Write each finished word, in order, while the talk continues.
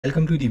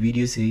Welcome to the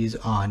video series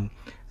on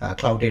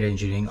cloud data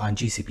engineering on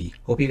GCP.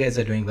 Hope you guys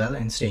are doing well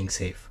and staying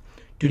safe.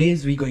 Today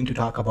we're going to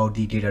talk about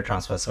the data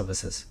transfer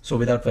services. So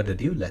without further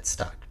ado, let's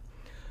start.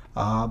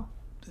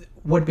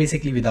 What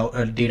basically without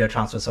a data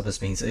transfer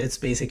service means, it's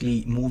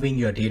basically moving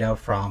your data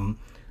from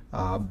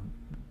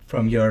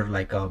your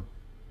a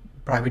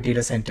private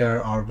data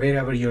center or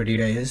wherever your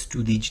data is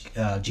to the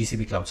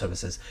GCP cloud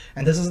services.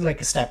 And this is like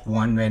a step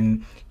one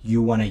when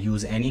you want to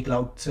use any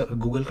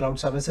Google cloud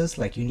services.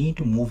 Like you need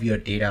to move your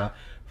data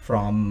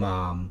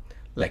from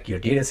like your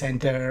data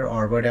center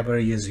or whatever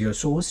is your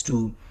source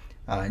to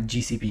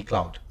GCP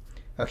cloud.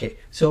 Okay,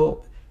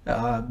 so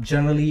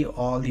generally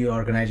all the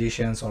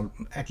organizations, or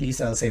at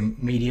least I'll say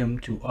medium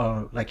to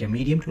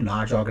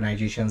large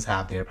organizations,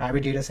 have their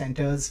private data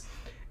centers,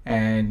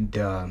 and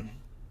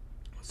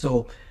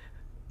so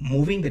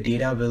moving the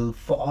data will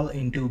fall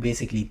into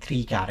basically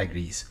three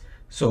categories.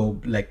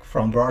 So like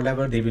from broad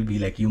level, they will be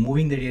like you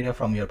moving the data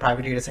from your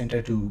private data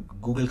center to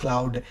Google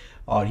Cloud,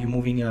 or you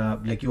moving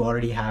like you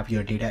already have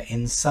your data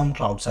in some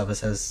cloud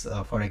services,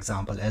 for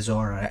example, Azure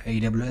or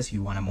AWS,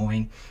 you want to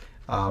moving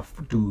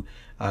to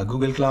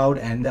Google Cloud.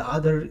 And the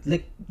other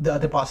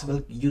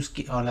possible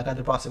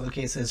other possible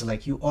cases,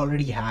 like you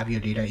already have your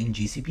data in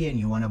GCP and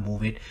you want to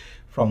move it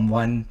from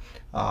one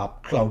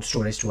cloud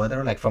storage to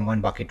other, like from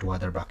one bucket to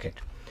other bucket.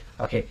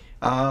 Okay,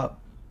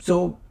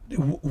 so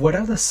what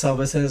are the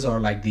services or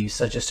like the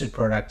suggested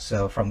products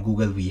from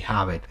Google? We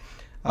have it.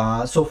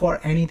 So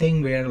for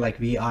anything where like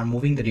we are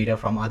moving the data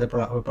from other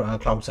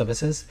cloud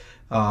services,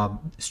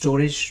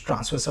 storage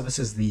transfer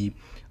services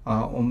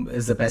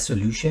is the best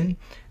solution.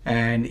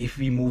 And if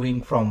we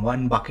moving from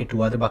one bucket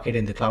to other bucket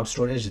in the cloud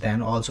storage,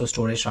 then also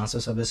storage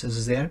transfer services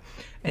is there.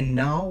 And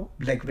now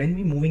like when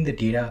we moving the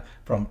data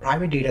from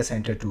private data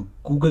center to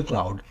Google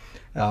Cloud,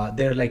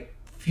 there are like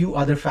few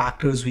other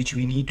factors which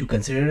we need to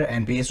consider,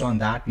 and based on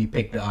that we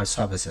picked our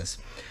services.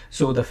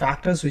 So the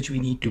factors which we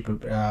need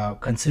to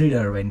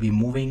consider when we're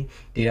moving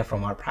data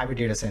from our private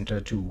data center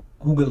to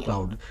Google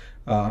Cloud,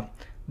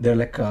 there are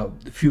like a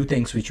few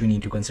things which we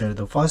need to consider.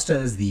 The first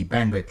is the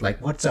bandwidth, like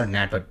what's our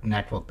network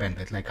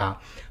bandwidth, like how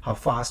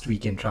fast we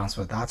can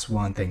transfer. That's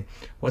one thing.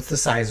 What's the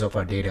size of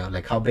our data,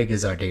 like how big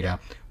is our data,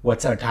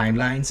 what's our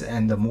timelines,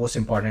 and the most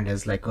important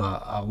is like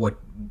what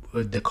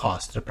the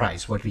cost, the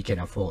price, what we can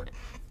afford.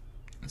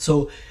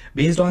 So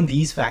based on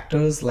these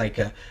factors, like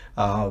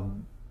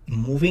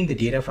moving the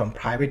data from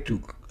private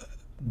to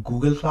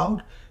Google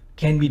Cloud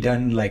can be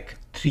done like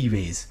three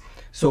ways.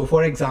 So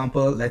for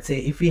example, let's say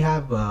if we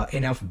have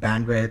enough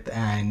bandwidth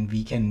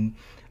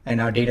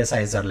and our data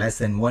size are less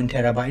than 1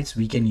 terabytes,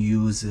 we can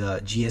use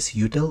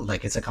gsutil,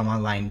 like it's a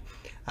command line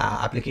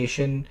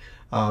application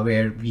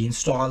where we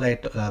install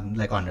it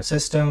like on our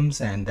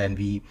systems, and then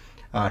we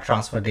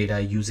transfer data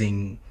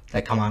using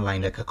like command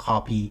line, like a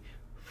copy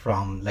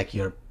from like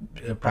your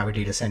private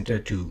data center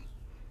to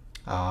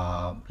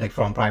like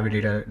from private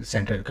data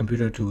center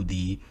computer to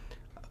the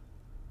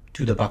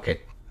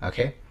bucket.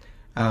 Okay,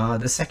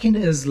 the second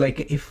is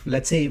like if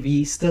let's say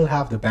we still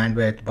have the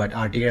bandwidth but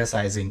our data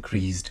size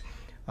increased,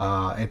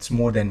 it's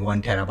more than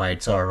 1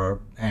 terabytes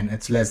and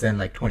it's less than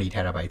like 20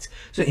 terabytes.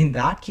 So in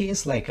that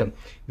case, like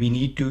we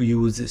need to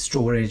use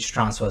storage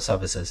transfer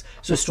services.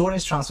 So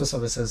storage transfer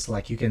services,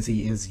 like you can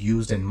see, is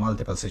used in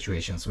multiple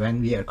situations when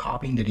we are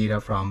copying the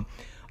data from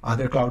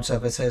other cloud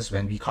services,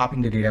 when we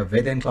copying the data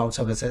within cloud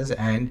services,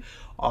 and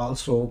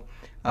also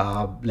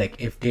like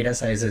if data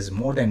size is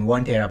more than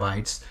 1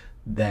 terabytes,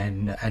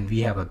 then and we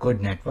have a good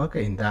network,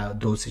 in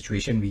those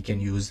situations we can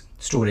use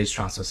storage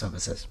transfer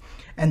services.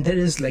 And there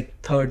is like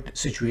third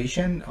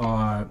situation,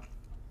 or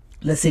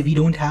let's say we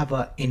don't have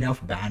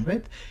enough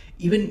bandwidth.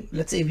 Even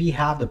let's say we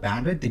have the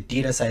bandwidth, the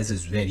data size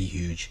is very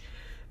huge,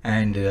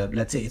 and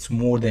let's say it's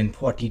more than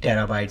 40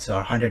 terabytes or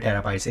 100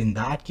 terabytes. In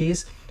that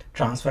case,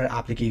 transfer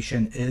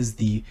application is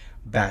the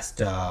best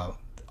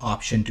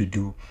option to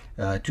do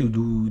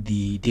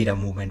the data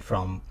movement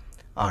from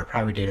our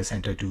private data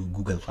center to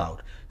Google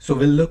Cloud. So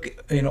we'll look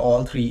in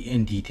all three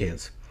in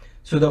details.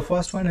 So the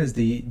first one is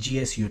the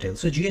gsutil.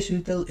 So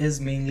gsutil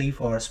is mainly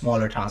for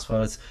smaller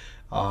transfers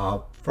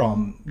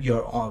from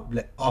your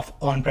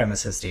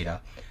on-premises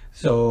data.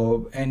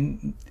 So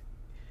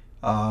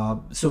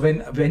so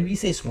when we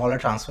say smaller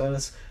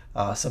transfers,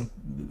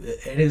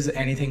 it is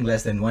anything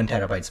less than 1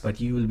 terabytes,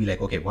 but you will be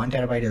like, okay, 1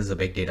 terabyte is a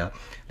big data,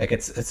 like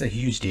it's a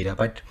huge data.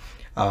 But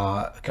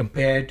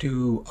compared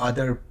to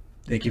other,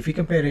 like if you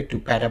compare it to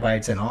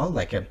petabytes and all,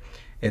 like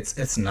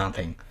it's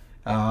nothing.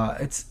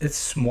 It's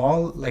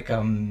small, like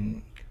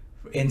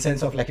in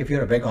sense of like if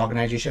you're a big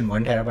organization,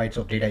 1 terabytes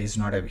of data is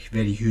not a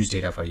very huge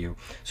data for you.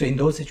 So in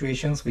those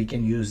situations we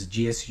can use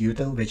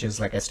gsutil, which is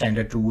like a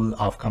standard tool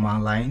of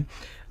command line,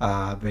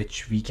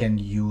 which we can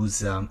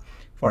use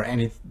for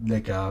any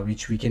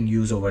which we can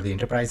use over the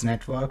enterprise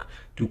network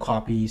to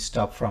copy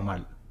stuff from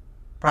our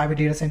private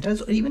data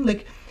centers. Or even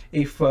like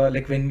if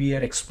like when we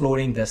are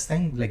exploring this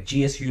thing, like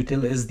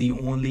gsutil is the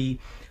only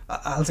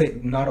I'll say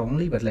not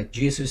only, but like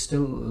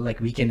gsutil,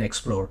 like we can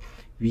explore.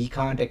 We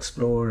can't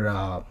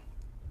explore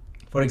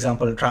for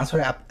example,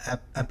 transfer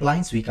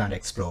appliance we can't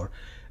explore.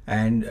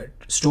 And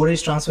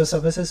storage transfer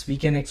services we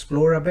can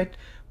explore a bit,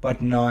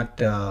 but not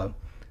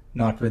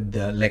with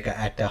the like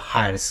at a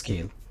higher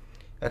scale.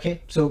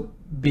 Okay, so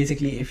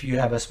basically if you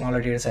have a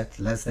smaller data set,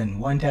 less than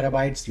 1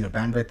 TB, your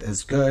bandwidth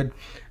is good,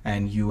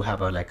 and you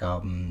have a like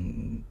a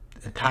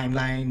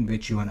timeline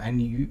which you want,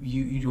 and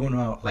you want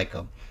to like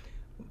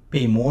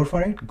pay more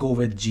for it, go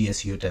with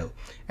gsutil.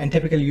 And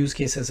typical use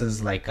cases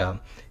is like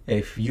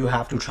if you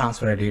have to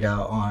transfer a data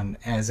on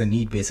as a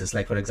need basis,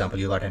 like for example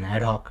you got an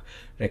ad hoc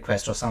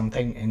request or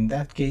something, in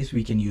that case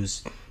we can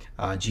use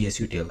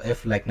gsutil.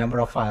 If like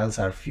number of files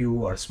are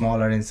few or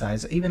smaller in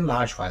size, even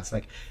large files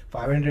like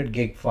 500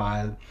 gig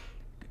file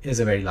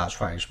is a very large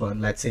file, but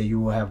let's say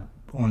you have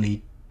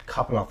only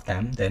couple of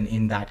them, then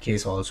in that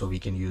case also we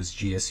can use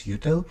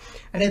gsutil.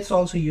 And it's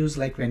also used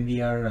like when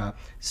we are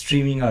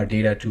streaming our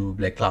data to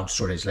like cloud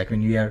storage, like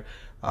when we are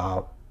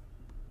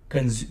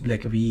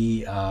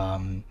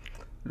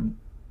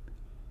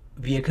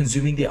we are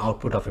consuming the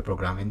output of a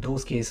program. In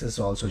those cases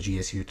also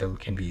gsutil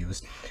can be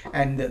used.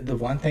 And the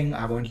one thing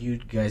I want you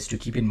guys to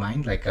keep in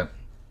mind, like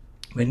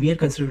when we are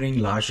considering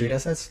large data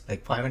sets,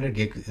 like 500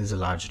 gig is a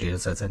large data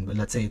set, and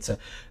let's say it's a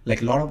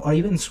like a lot of, or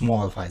even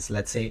small files,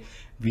 let's say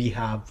we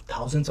have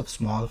thousands of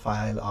small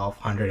file of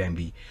 100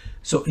 MB.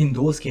 So in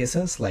those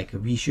cases, like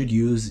we should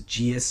use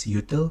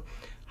gsutil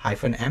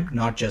 -m,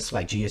 not just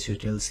like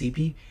gsutil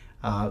cp.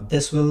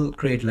 This will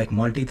create like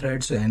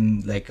multi-threads,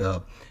 and like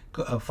a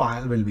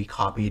file will be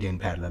copied in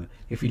parallel.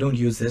 If you don't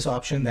use this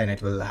option, then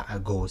it will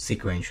go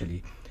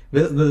sequentially.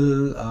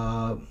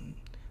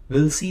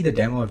 We'll see the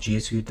demo of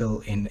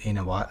gsutil in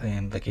a while,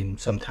 and like in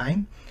some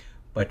time,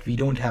 but we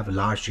don't have a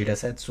large data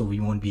set, so we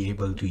won't be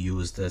able to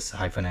use this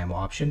 -m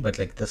option. But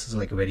like this is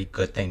like a very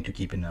good thing to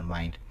keep in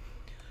mind.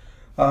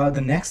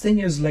 The next thing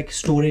is like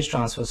storage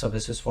transfer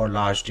services for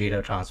large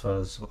data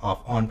transfers of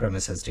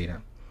on-premises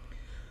data.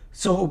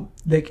 So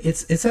like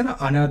it's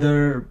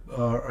another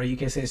or you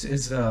can say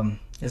is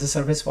a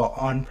service for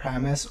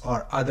on-premise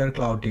or other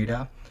cloud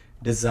data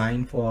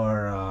designed for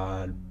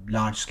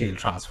large scale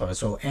transfer.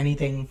 So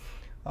anything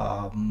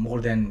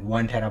more than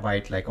 1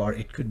 TB, like, or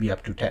it could be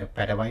up to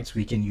petabytes,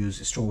 we can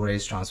use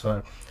storage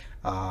transfer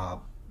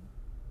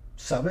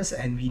service.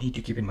 And we need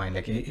to keep in mind,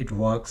 like it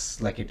works,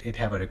 like it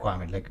have a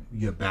requirement, like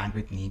your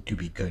bandwidth need to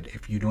be good.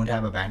 If you don't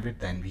have a bandwidth,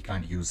 then we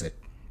can't use it.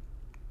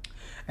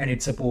 And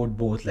it support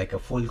both like a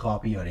full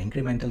copy or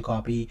incremental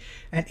copy,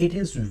 and it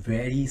is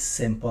very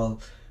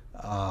simple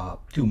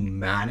to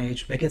manage.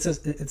 Like it's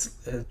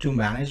to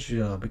manage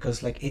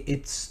because like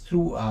it's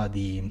through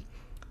the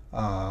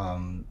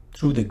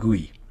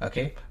GUI.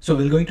 Okay, so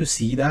we're going to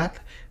see that.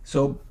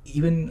 So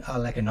even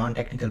like a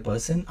non-technical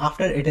person,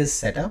 after it is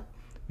set up,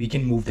 we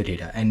can move the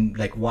data. And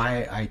like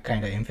why I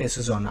kind of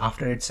emphasis on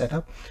after it's set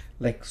up,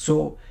 like,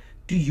 so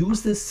to use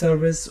this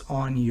service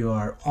on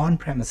your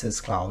on-premises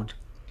cloud,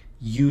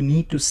 you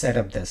need to set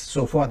up this.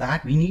 So for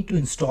that, we need to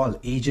install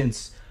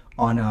agents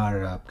on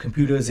our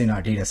computers in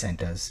our data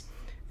centers.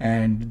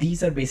 And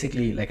these are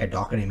basically like a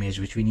Docker image,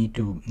 which we need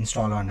to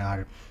install on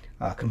our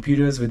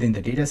computers within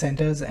the data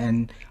centers.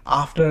 And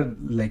after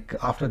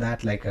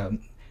that, like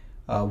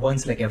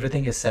once like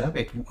everything is set up,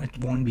 it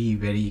won't be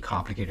very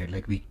complicated,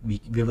 like we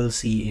will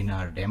see in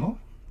our demo.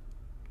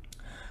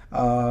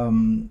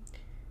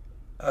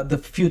 The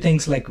few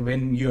things like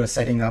when you are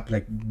setting up,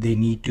 like they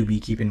need to be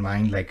keep in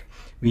mind, like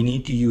we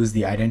need to use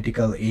the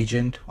identical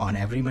agent on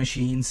every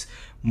machines.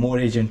 More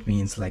agent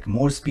means like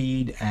more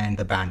speed, and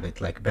the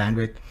bandwidth, like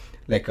bandwidth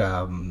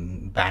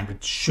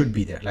should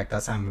be there. Like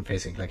that's I'm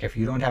facing, like if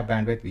you don't have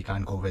bandwidth, we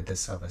can't go with this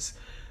service.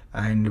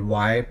 And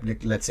why,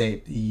 like, let's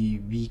say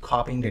we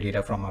copying the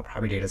data from a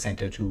private data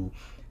center to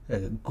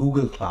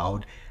Google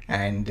Cloud,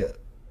 and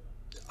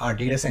our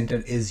data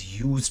center is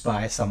used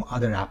by some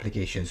other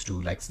applications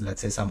too, like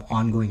let's say some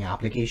ongoing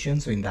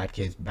applications. So in that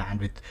case,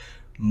 bandwidth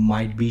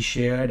might be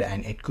shared,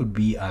 and it could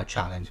be a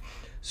challenge.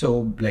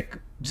 So like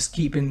just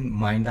keep in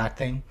mind that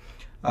thing.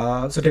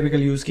 So typical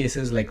use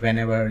cases, like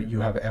whenever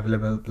you have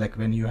available, like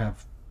when you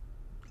have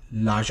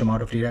large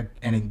amount of data,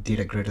 any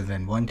data greater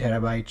than 1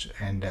 TB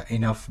and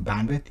enough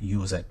bandwidth,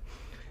 use it.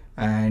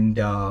 And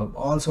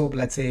also,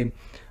 let's say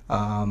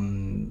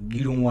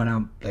you don't want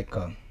to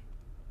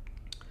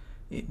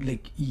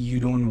like you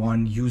don't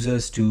want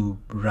users to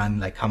run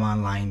like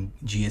command line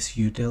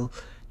gsutil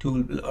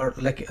tool, or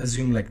like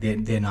assume like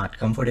they're not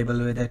comfortable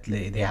with it,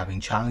 they're having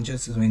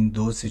challenges. So in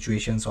those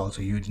situations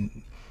also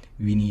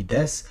we need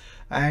this.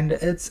 And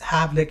it's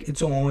have like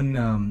its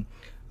own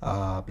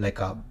like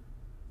a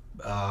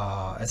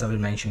as I was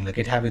mentioning, like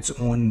it have its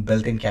own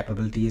built-in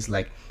capabilities,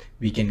 like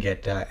we can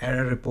get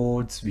error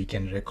reports, we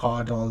can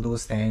record all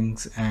those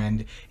things,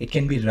 and it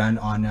can be run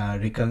on a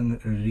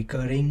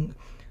recurring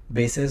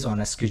basis on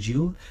a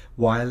schedule.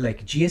 While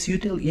like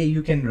gsutil, yeah,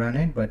 you can run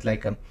it, but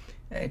like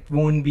it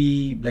won't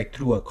be like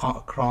through a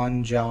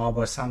cron job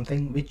or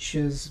something, which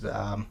is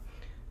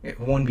it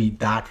won't be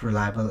that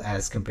reliable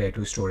as compared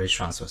to storage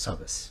transfer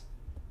service.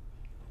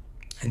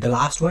 And the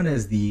last one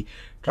is the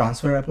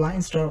transfer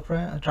appliance.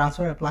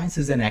 Transfer appliance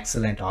is an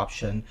excellent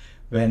option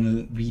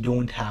when we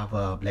don't have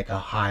a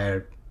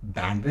higher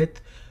bandwidth,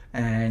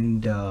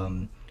 and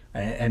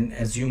and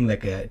assume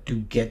like to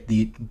get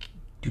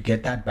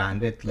that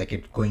bandwidth, like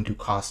it's going to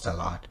cost a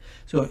lot.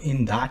 So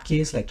in that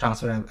case, like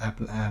transfer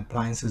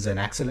appliance is an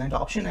excellent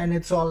option, and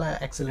it's all an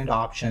excellent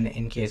option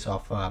in case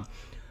of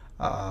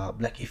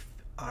like if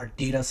our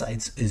data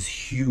size is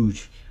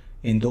huge.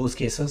 In those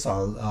cases,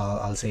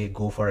 I'll say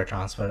go for a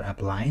transfer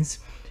appliance.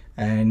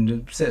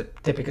 And so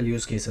typical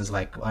use cases,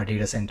 like our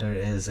data center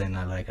is in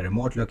like a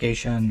remote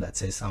location, let's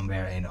say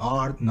somewhere in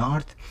our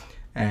north,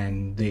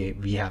 and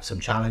we have some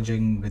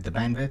challenging with the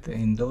bandwidth.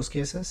 In those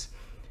cases,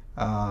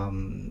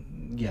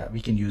 yeah, we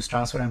can use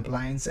transfer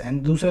appliance.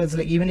 And those are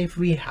like, even if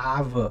we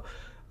have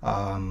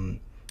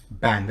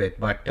bandwidth,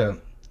 but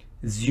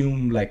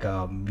assume like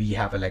we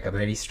have like a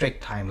very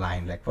strict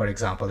timeline. Like for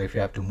example, if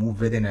you have to move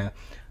within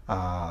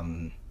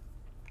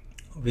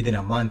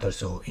a month or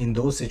so, in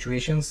those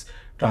situations,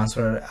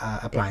 transfer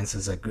appliance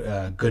is a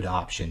good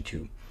option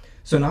too.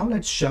 So now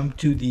let's jump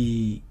to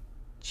the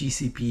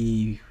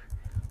GCP.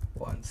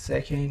 One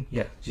second.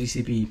 Yeah,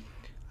 GCP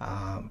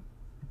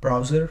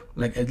browser.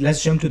 Like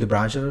let's jump to the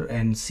browser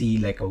and see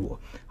like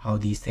how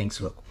these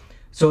things look.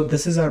 So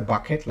this is our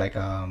bucket. Like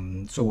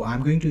so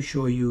I'm going to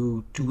show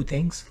you two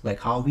things, like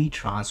how we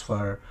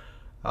transfer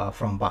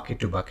from bucket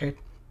to bucket,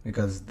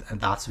 because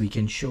that's we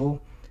can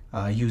show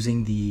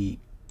using the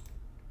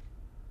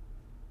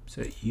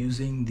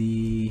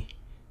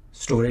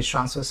storage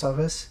transfer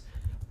service,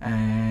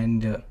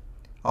 and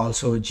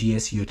also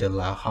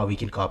gsutil, how we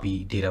can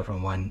copy data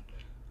from one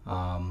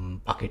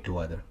bucket to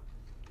other.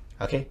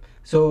 Okay,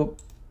 so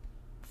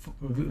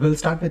we'll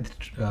start with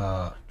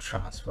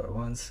transfer.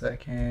 One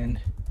second.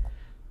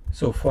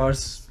 So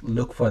first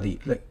look for the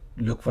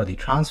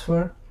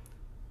transfer,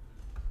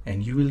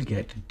 and you will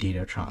get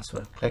data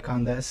transfer. Click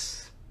on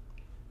this.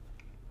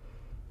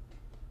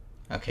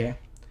 Okay,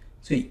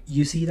 so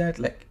you see that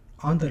like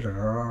on the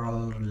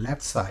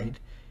left side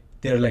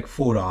there are like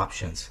 4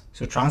 options.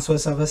 So transfer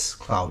service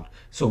cloud.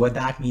 So what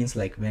that means,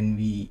 like when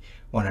we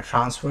want to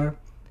transfer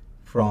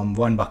from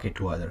one bucket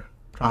to other.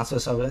 Transfer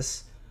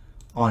service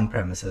on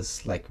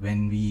premises, like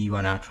when we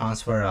want to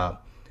transfer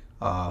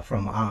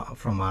from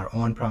our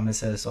own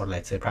premises, or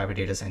let's say private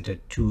data center,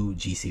 to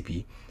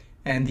GCP.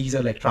 And these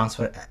are like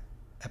transfer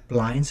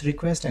appliance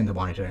request and the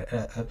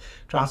monitor.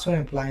 Transfer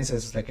appliance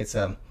is like it's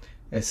a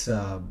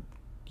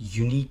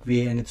unique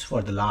way, and it's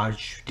for the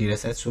large data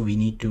sets, so we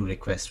need to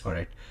request for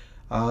it.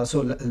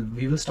 So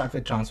we will start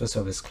with transfer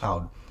service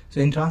cloud. So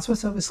in transfer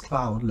service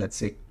cloud,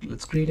 let's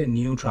create a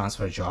new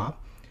transfer job.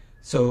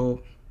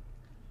 So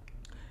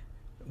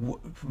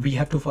we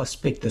have to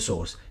first pick the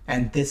source,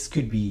 and this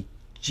could be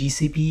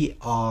GCP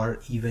or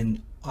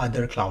even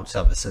other cloud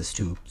services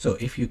too. So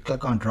if you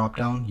click on drop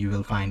down, you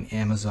will find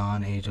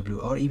Amazon,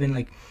 AWS, or even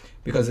like,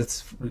 because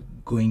it's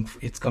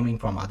coming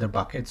from other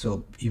buckets,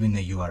 so even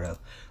the URL.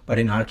 But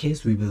in our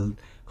case, we will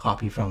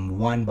copy from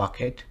one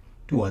bucket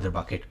to other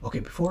bucket. Okay,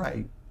 before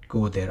I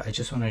go there, I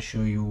just want to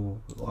show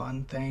you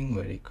one thing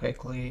very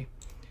quickly,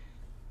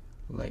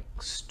 like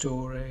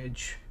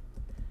storage,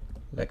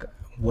 like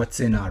what's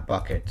in our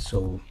bucket,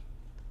 so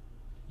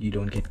you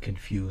don't get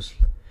confused.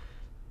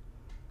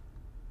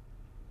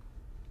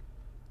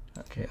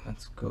 Okay,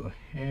 let's go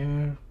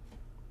here.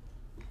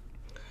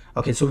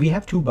 Okay, so we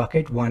have 2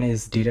 buckets. One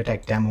is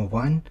DataTech Demo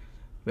 1,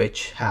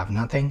 which have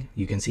nothing.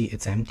 You can see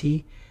it's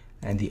empty.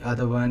 And the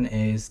other one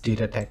is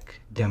DataTech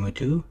Demo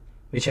 2,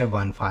 which have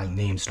one file,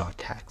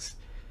 names.txt.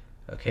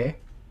 Okay.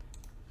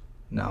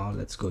 Now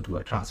let's go to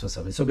our transfer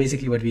service. So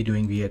basically what we're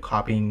doing, we are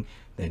copying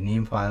the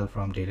name file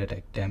from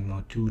DataTech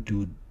Demo 2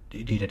 to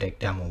DataTech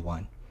Demo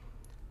 1.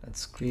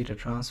 Let's create a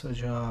transfer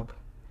job.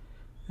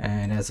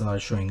 And as I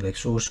was showing, like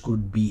source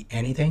could be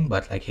anything,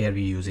 but like here we're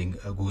using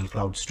a Google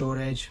Cloud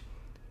Storage.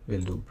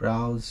 We'll do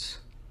browse,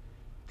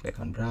 click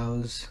on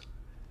browse.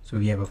 So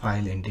we have a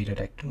file in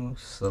DataTech 2,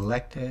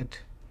 select it.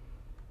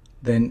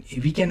 Then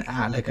we can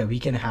add like we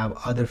can have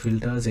other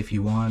filters if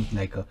you want,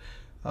 like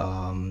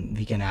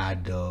we can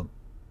add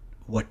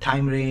what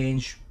time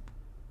range,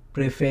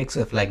 prefix,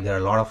 if like there are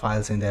a lot of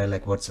files in there,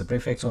 like what's the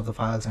prefix of the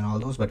files and all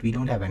those, but we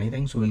don't have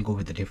anything, so we'll go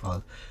with the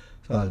default.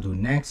 So I'll do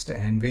next,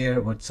 and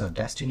what's our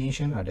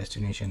destination? Our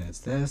destination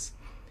is this.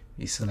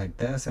 We select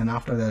this, and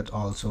after that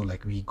also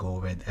like we go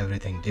with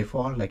everything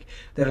default. Like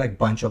there are like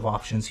bunch of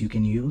options you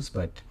can use,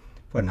 but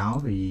for now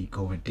we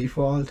go with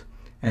default.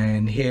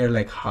 And here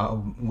like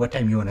what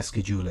time you want to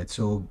schedule it.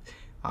 So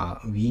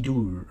we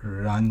do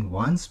run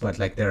once, but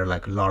like there are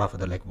like a lot of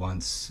other like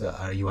once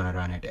you want to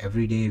run it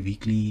every day,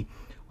 weekly,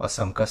 or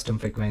some custom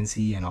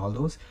frequency and all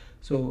those.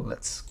 So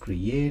let's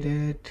create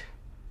it.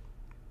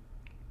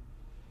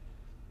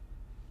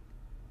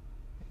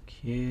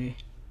 Okay,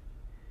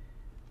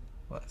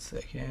 1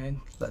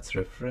 second, let's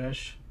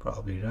refresh.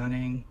 Probably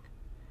running.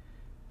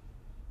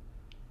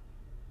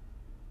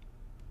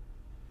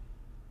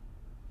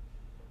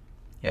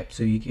 Yep,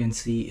 so you can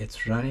see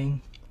it's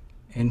running,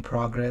 in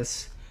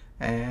progress.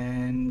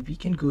 And we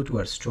can go to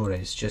our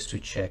storage just to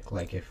check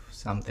like if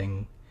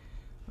something,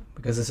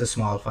 because it's a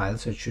small file,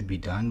 so it should be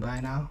done by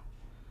now.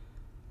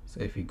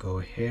 So if we go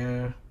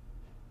here,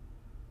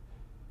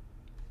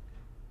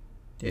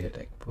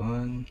 DataTech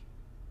 1,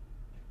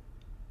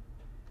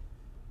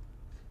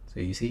 So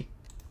you see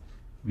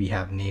we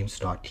have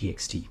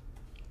names.txt.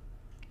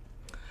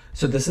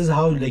 So this is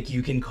how like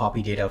you can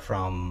copy data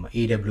from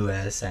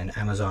AWS and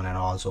Amazon and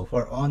also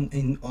for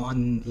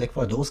like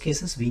for those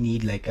cases we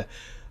need like a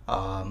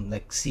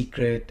like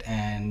secret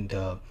and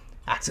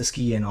access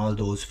key and all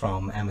those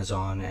from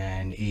Amazon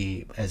and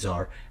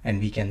Azure, and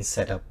we can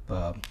set up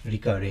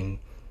recurring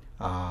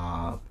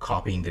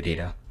copying the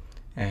data,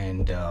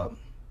 and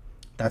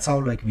that's how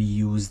like we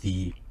use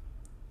the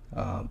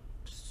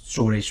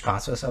storage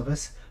transfer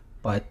service.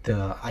 But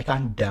I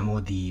can't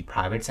demo the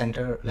private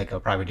center, like a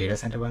private data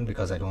center one,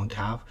 because I don't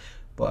have.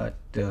 But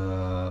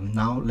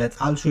now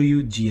I'll show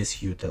you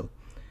gsutil.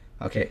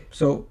 Okay,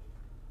 so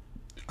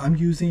I'm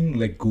using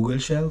like Google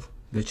Shell,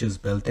 which is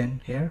built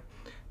in here,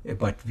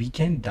 but we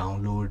can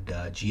download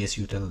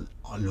gsutil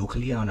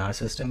locally on our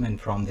system, and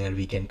from there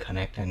we can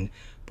connect and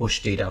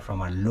push data from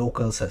our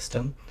local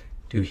system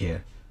to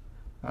here.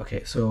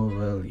 Okay, so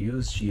we'll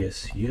use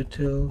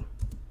gsutil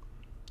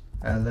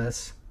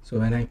ls. So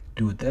when I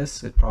do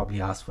this, it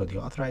probably asks for the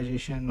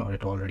authorization, or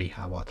it already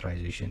have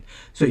authorization.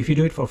 So if you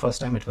do it for first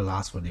time, it will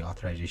ask for the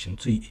authorization.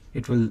 So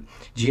it will,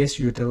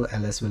 gsutil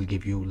ls will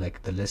give you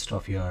like the list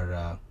of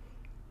your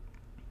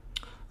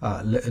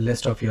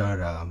list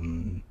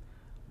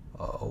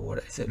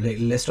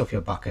of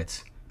your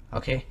buckets.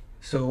 Okay,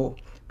 so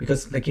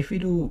because like if we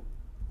do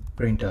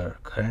printer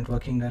current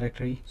working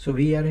directory, so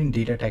we are in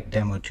data tech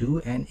demo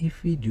 2, and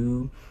if we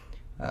do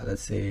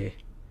let's say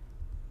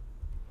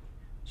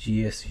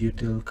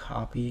gsutil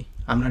copy,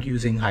 I'm not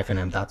using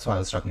 -m, that's why I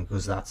was talking,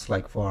 because that's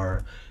like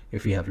for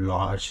if we have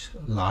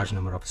large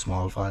number of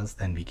small files,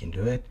 then we can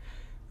do it.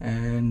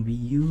 And we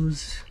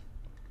use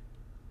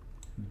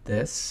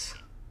this.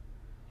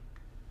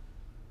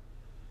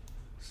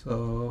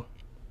 So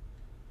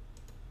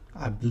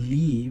I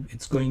believe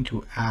it's going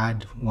to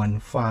add one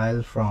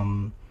file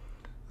from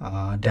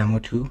demo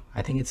 2.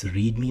 I think it's a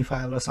readme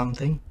file or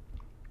something.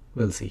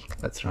 We'll see.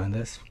 Let's run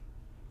this.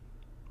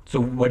 So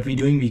what we're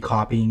doing, we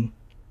copying.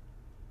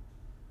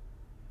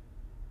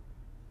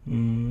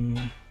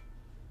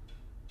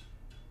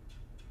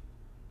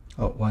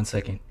 Oh, 1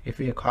 second. If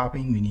we are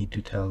copying, we need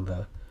to tell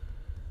the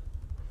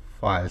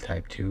file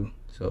type too.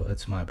 So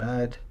it's my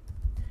bad.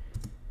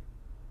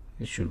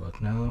 It should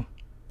work now.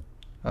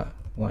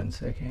 1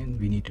 second.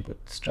 We need to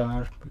put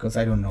star because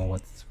I don't know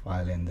what's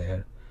file in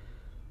there.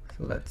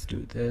 So let's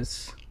do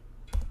this.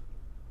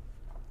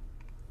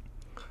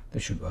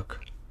 This should work.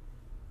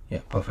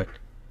 Yeah, perfect.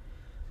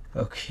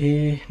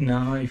 Okay,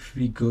 now if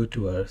we go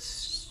to our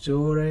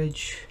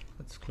storage,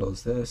 let's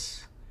close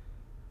this,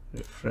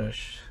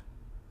 refresh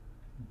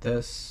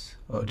this.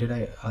 Oh, did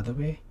I other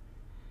way?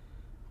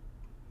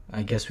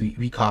 I guess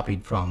we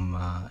copied from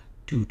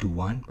 2 to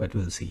 1, but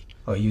we'll see.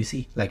 Oh, you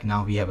see, like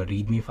now we have a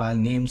readme file.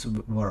 Names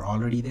were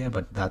already there,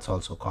 but that's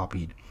also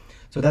copied.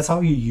 So that's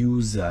how you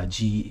use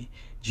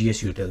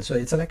gsutil. So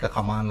it's like a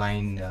command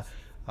line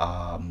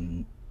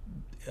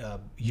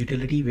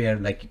utility where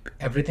like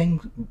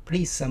everything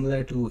pretty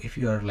similar to if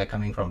you are like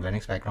coming from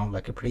Linux background,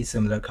 like a pretty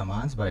similar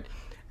commands, but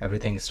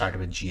everything started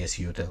with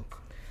gsutil.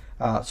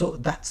 So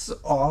that's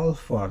all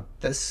for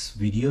this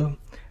video,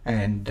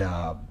 and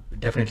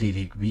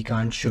definitely we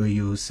can't show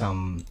you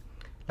some,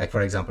 like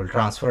for example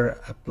transfer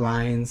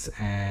appliance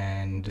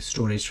and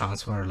storage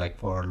transfer, like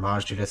for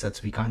large data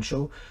sets we can't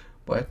show,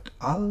 but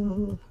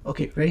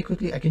okay, very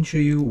quickly I can show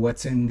you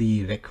what's in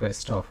the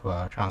request of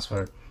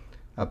transfer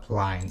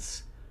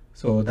appliance.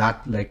 So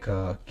that like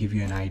give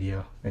you an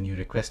idea when you're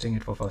requesting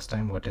it for first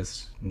time what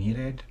is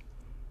needed.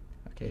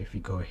 Okay, if we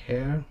go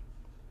here,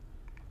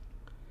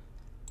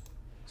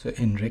 so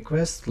in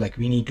request, like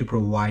we need to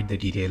provide the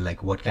detail,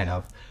 like what kind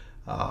of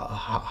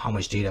how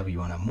much data we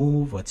want to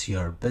move, what's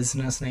your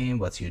business name,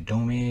 what's your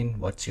domain,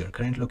 what's your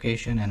current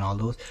location, and all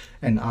those.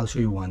 And I'll show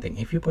you one thing.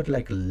 If you put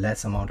like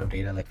less amount of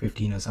data, like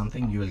 15 or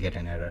something, you will get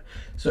an error.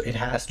 So it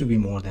has to be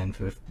more than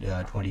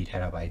 20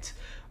 terabytes.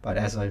 But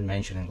as I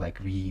mentioned, like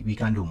we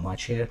can't do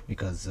much here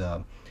because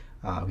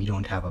we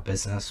don't have a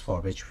business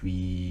for which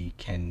we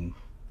can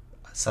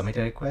submit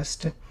a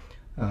request.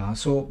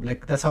 So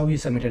like that's how you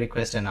submit a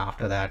request, and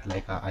after that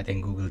like I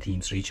think Google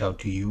Teams reach out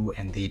to you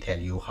and they tell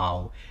you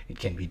how it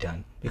can be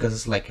done,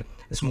 because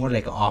it's more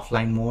like an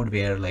offline mode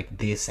where like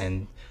they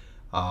send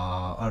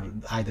or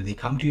either they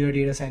come to your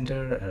data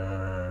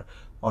center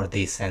or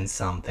they send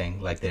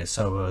something like their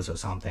servers or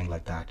something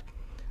like that,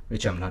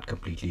 which I'm not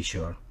completely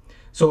sure.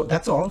 So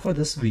that's all for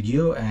this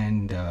video,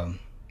 and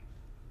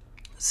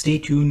stay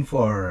tuned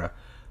for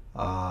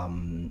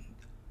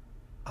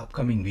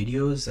upcoming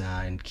videos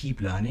and keep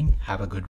learning. Have a good